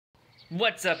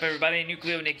What's up, everybody?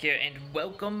 Nucleo Nick here, and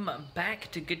welcome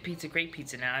back to Good Pizza, Great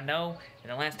Pizza. Now, I know in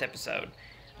the last episode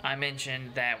I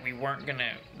mentioned that we weren't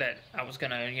gonna, that I was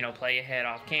gonna, play ahead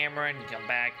off camera and come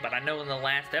back, but I know in the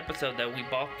last episode that we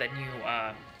bought the new,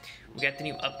 we got the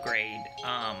new upgrade.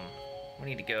 We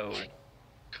need to go.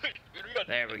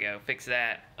 There we go, fix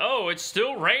that. Oh, it's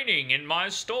still raining in my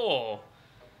store.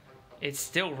 It's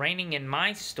still raining in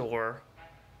my store.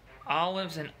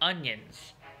 Olives and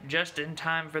onions. Just in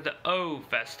time for the O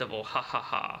festival, ha ha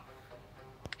ha.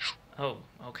 Oh,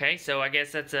 okay, so I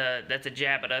guess that's a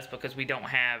jab at us because we don't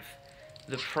have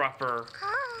the proper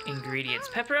ingredients.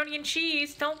 Pepperoni and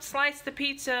cheese, don't slice the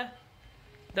pizza,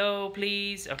 though,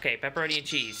 please. Okay, pepperoni and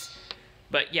cheese.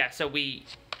 But yeah, so we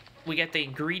got the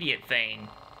ingredient thing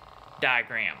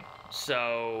diagram.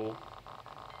 So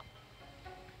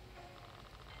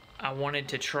I wanted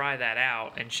to try that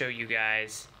out and show you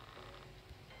guys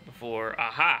before,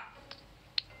 aha!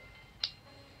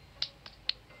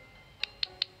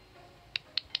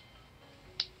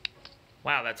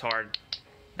 Wow, that's hard.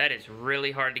 That is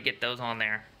really hard to get those on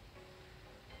there.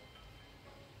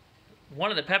 One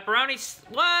of the pepperonis,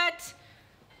 what?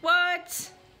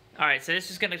 What? Alright, so this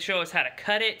is going to show us how to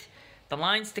cut it, the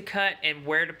lines to cut, and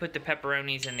where to put the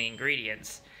pepperonis and the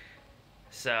ingredients.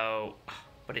 So,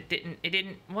 but it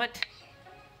didn't, what?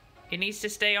 It needs to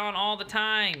stay on all the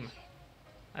time.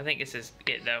 I think this is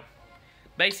it though.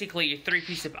 Basically, your three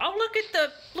piece of, oh, look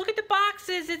at the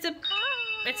boxes. It's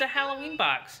a Halloween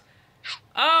box.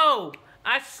 Oh,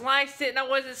 I sliced it and I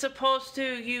wasn't supposed to,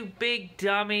 you big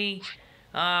dummy.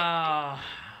 Can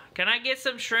I get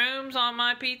some shrooms on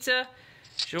my pizza?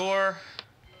 Sure.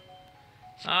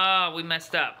 We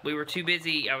messed up. We were too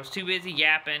busy. I was too busy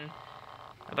yapping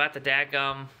about the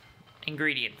daggum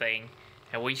ingredient thing,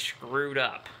 and we screwed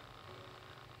up.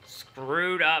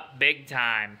 Screwed up big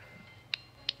time.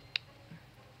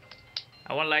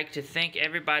 I would like to thank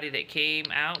everybody that came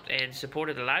out and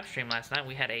supported the live stream last night.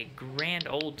 We had a grand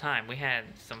old time. We had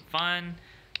some fun,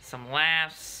 some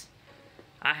laughs.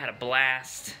 I had a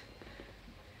blast.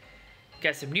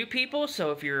 Got some new people,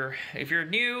 so if you're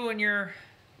new and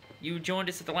you joined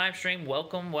us at the live stream,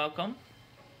 welcome, welcome.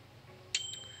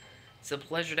 It's a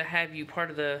pleasure to have you part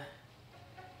of the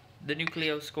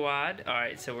Nucleo squad.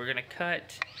 Alright, so we're gonna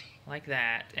cut like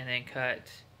that, and then cut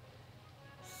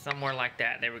somewhere like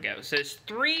that. There we go. So it's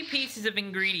 3 pieces of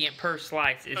ingredient per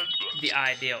slice is the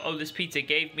ideal. Oh, this pizza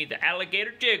gave me the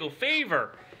alligator jiggle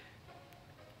fever.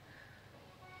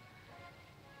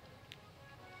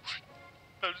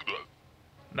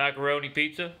 Macaroni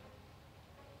pizza.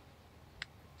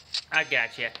 I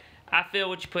got you. I feel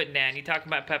what you're putting down. You're talking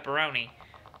about pepperoni,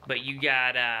 but you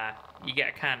got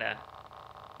kind of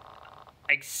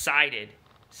excited,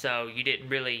 so you didn't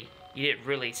really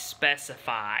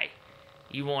specify.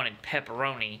 You wanted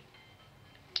pepperoni,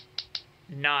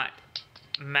 not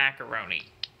macaroni.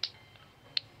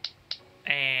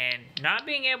 And not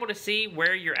being able to see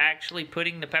where you're actually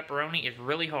putting the pepperoni is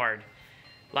really hard.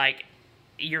 Like,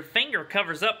 your finger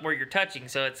covers up where you're touching,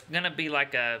 so it's gonna be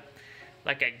like a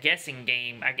guessing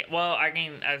game.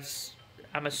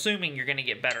 I'm assuming you're gonna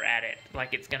get better at it.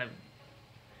 Like, it's gonna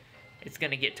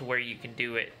get to where you can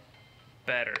do it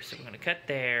better. So we're gonna cut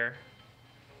there.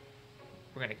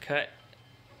 We're gonna cut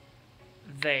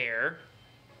there.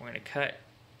 We're gonna cut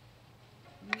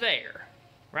there.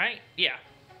 Right? Yeah.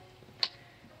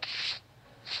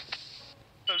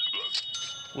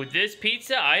 With this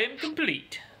pizza, I am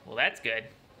complete. Well, that's good.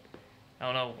 I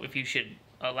don't know if you should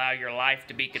allow your life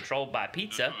to be controlled by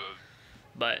pizza,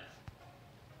 but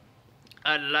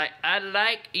I'd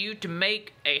like you to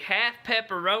make a half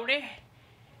pepperoni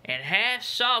and half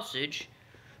sausage,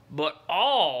 but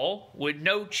all with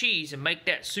no cheese, and make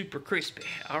that super crispy.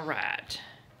 Alright.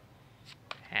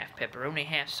 Half pepperoni,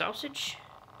 half sausage.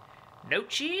 No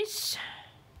cheese.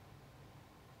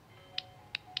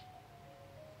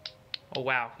 Oh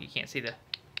wow, you can't see the...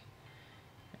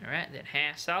 Alright, then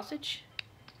half sausage.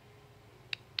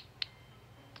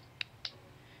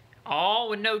 All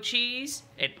with no cheese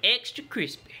and extra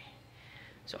crispy.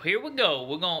 So here we go.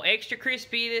 We're going to extra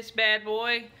crispy this bad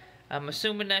boy. I'm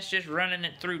assuming that's just running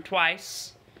it through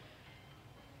twice.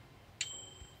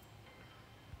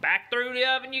 Back through the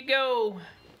oven you go.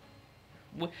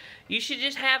 You should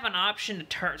just have an option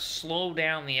to slow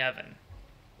down the oven.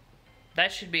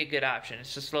 That should be a good option.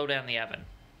 It's to slow down the oven.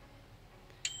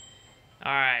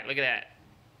 Alright, look at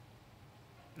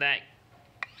that.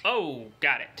 Oh,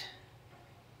 got it.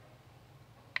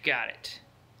 Got it.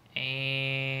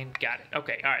 And got it.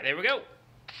 Okay, alright, there we go.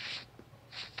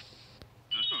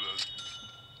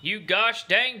 You gosh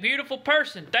dang beautiful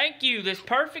person. Thank you, this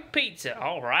perfect pizza.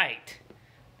 Alright.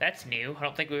 That's new. I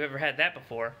don't think we've ever had that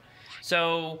before.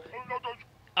 So,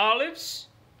 olives?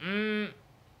 Do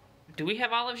we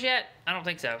have olives yet? I don't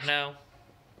think so. No.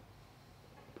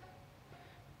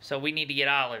 So we need to get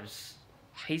olives.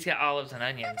 He's got olives and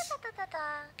onions.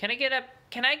 Can I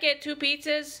get 2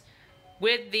 pizzas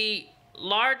with the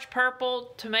large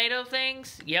purple tomato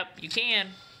things? Yep, you can.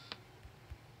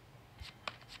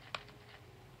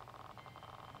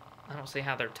 I don't see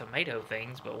how they're tomato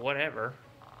things, but whatever.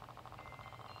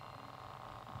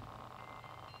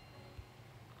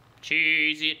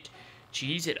 Cheese it.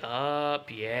 Cheese it up,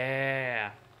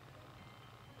 yeah.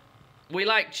 We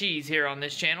like cheese here on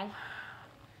this channel.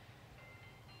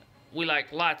 We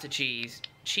like lots of cheese.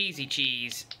 Cheesy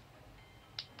cheese.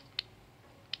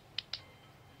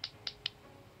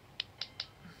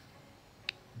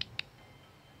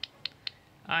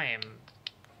 I am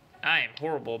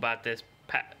horrible about this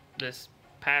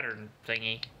pattern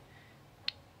thingy.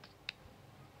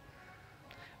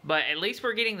 But at least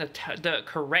we're getting the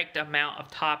correct amount of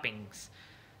toppings.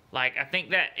 Like, I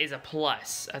think that is a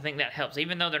plus. I think that helps.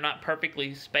 Even though they're not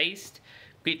perfectly spaced.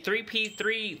 Get three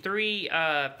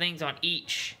things on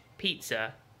each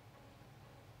pizza.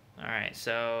 Alright,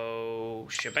 so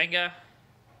shabanga.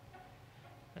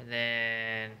 And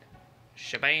then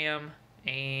shabam.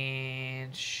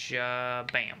 And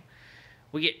shabam.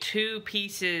 We get 2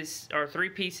 pieces or 3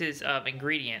 pieces of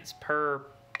ingredients per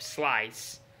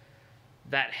slice.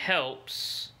 That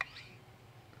helps.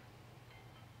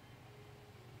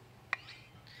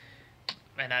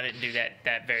 And I didn't do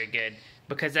that very good.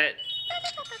 Because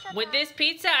with this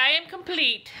pizza, I am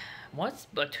complete. What's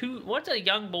a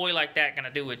young boy like that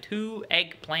gonna do with 2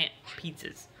 eggplant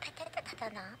pizzas?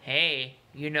 Hey,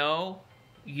 you know,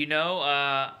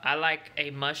 I like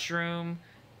a mushroom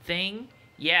thing.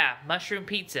 Yeah, mushroom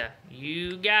pizza.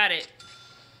 You got it.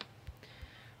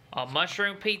 A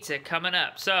mushroom pizza coming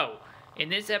up. So, in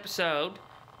this episode,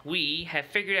 we have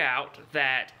figured out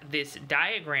that this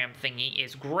diagram thingy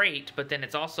is great, but then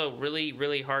it's also really,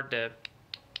 really hard to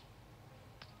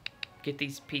get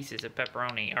these pieces of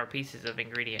pepperoni, or pieces of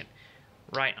ingredient,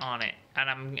 right on it. And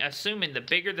I'm assuming the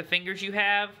bigger the fingers you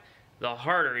have, the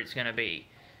harder it's going to be.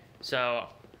 So,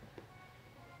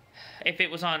 if it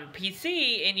was on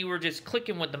PC and you were just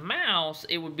clicking with the mouse,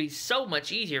 it would be so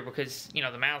much easier because, you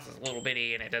know, the mouse is a little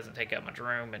bitty and it doesn't take up much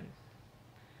room, and,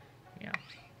 you know,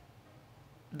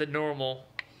 the normal,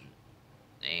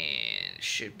 and it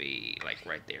should be, like,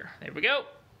 right there. There we go.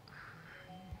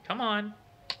 Come on.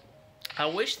 I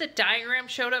wish the diagram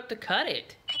showed up to cut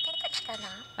it.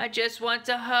 I just want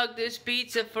to hug this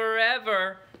pizza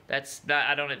forever. That's not,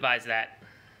 I don't advise that.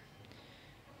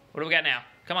 What do we got now?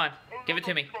 Come on, give it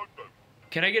to me.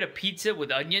 Can I get a pizza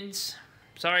with onions?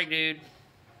 Sorry, dude.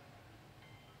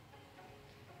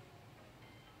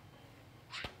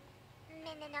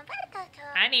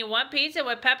 I need 1 pizza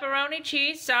with pepperoni,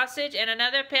 cheese, sausage, and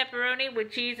another pepperoni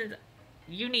with cheese and...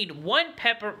 You need one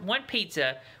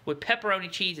pizza with pepperoni,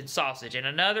 cheese, and sausage, and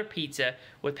another pizza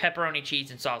with pepperoni,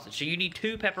 cheese, and sausage. So you need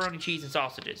 2 pepperoni, cheese, and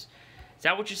sausages. Is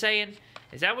that what you're saying?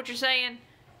 Is that what you're saying?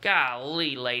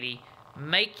 Golly, lady.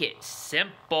 Make it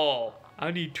simple.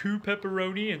 I need 2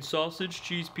 pepperoni and sausage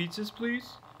cheese pizzas, please.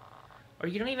 Or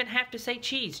you don't even have to say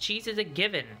cheese. Cheese is a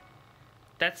given.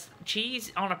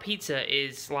 Cheese on a pizza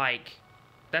is like...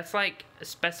 That's like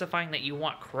specifying that you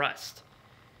want crust.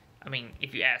 I mean,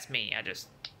 if you ask me, I just...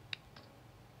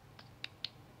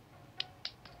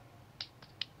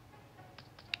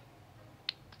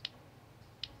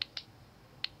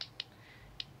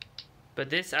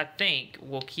 But this, I think,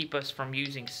 will keep us from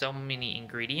using so many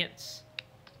ingredients.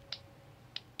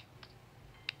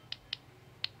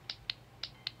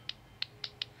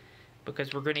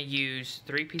 Because we're going to use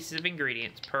 3 pieces of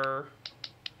ingredients per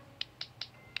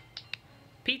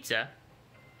pizza.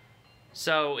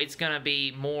 So it's going to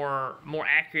be more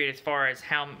accurate as far as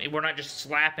how... We're not just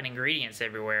slapping ingredients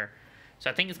everywhere. So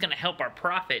I think it's going to help our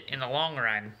profit in the long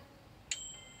run.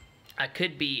 I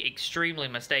could be extremely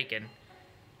mistaken,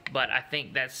 but I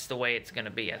think that's the way it's going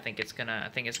to be. I think it's going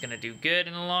to do good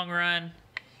in the long run,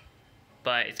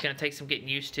 but it's going to take some getting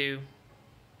used to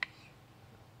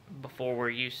before we're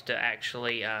used to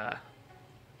actually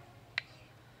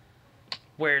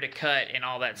where to cut and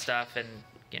all that stuff and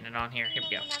getting it on here. Here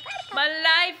we go. My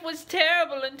life was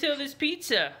terrible until this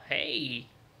pizza. Hey,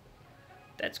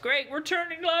 that's great. We're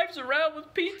turning lives around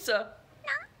with pizza.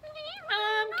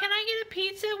 Can I get a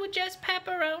pizza with just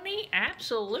pepperoni?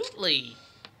 Absolutely.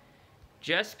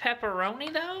 Just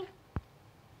pepperoni, though?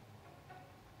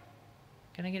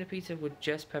 Can I get a pizza with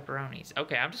just pepperonis?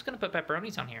 Okay, I'm just going to put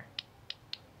pepperonis on here.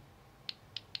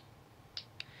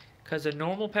 Because a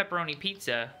normal pepperoni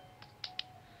pizza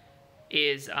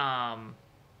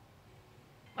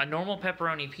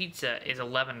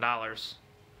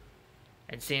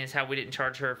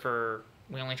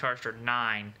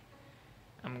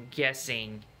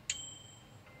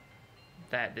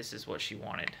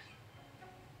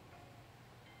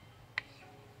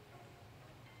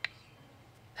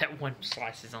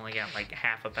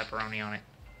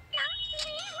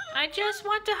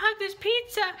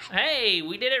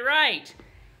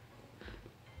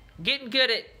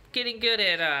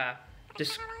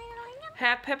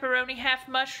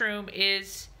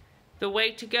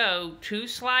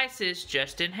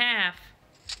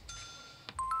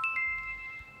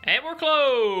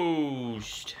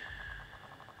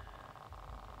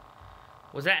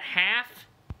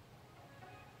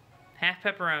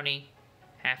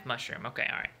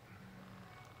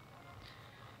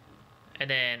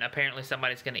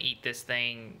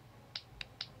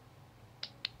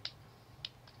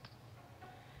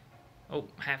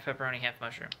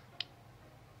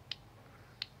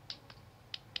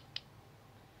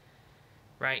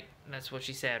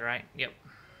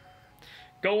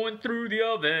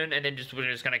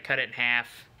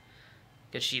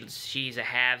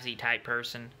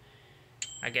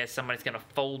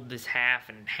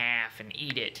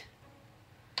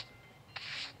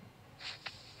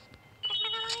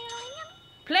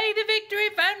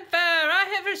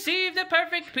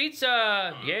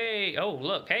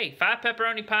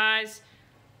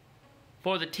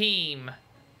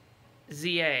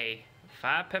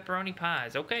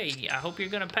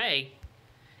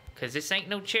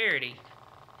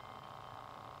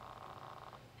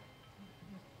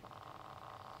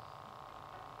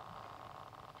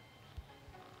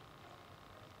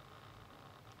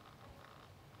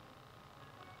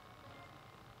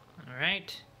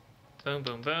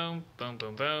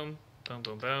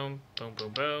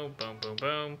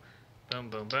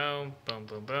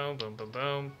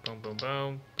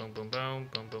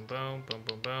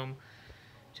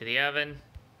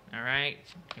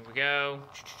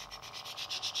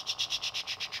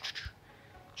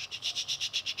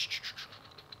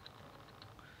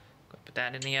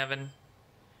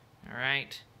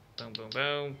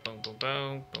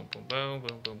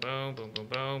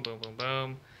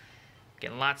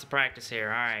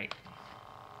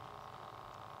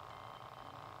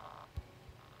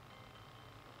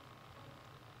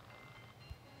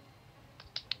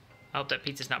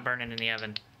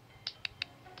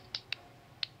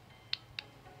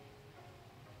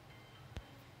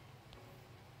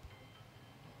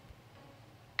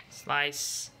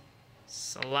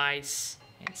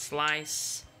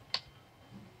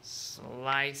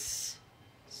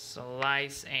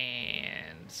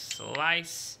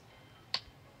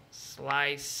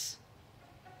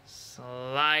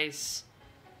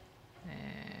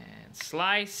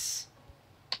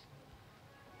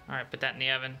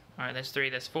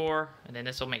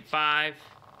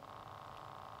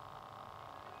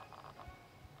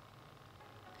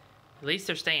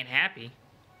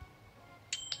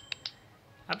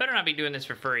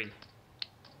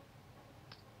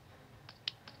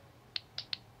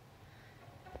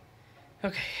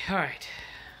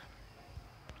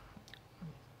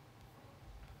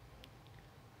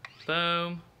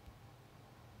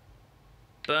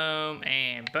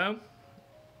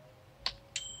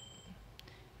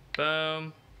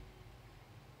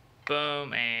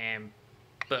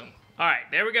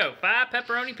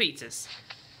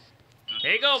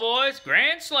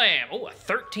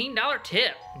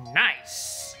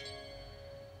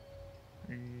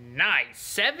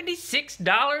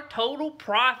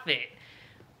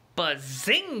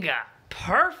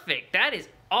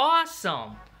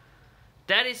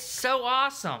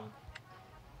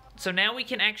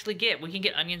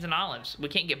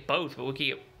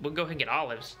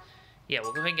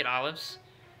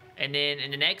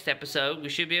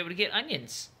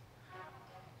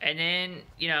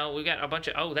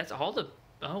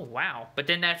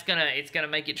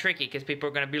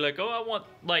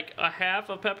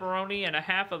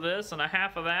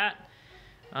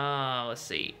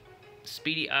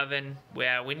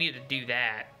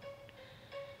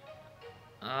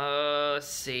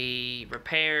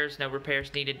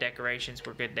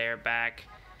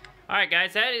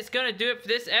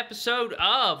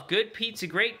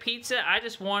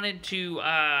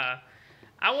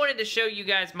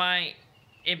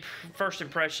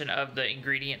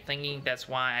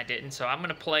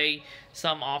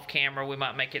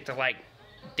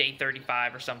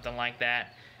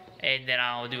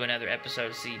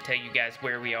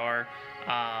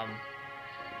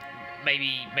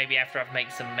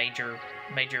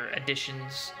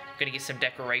gonna get some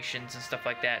decorations and stuff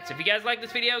like that. So if you guys like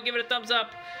this video, give it a thumbs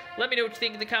up. Let me know what you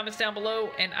think in the comments down below,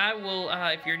 and I will,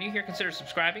 if you're new here, consider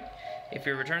subscribing. If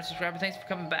you're a return subscriber, thanks for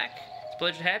coming back. It's a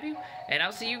pleasure to have you, and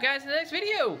I'll see you guys in the next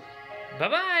video.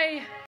 Bye-bye!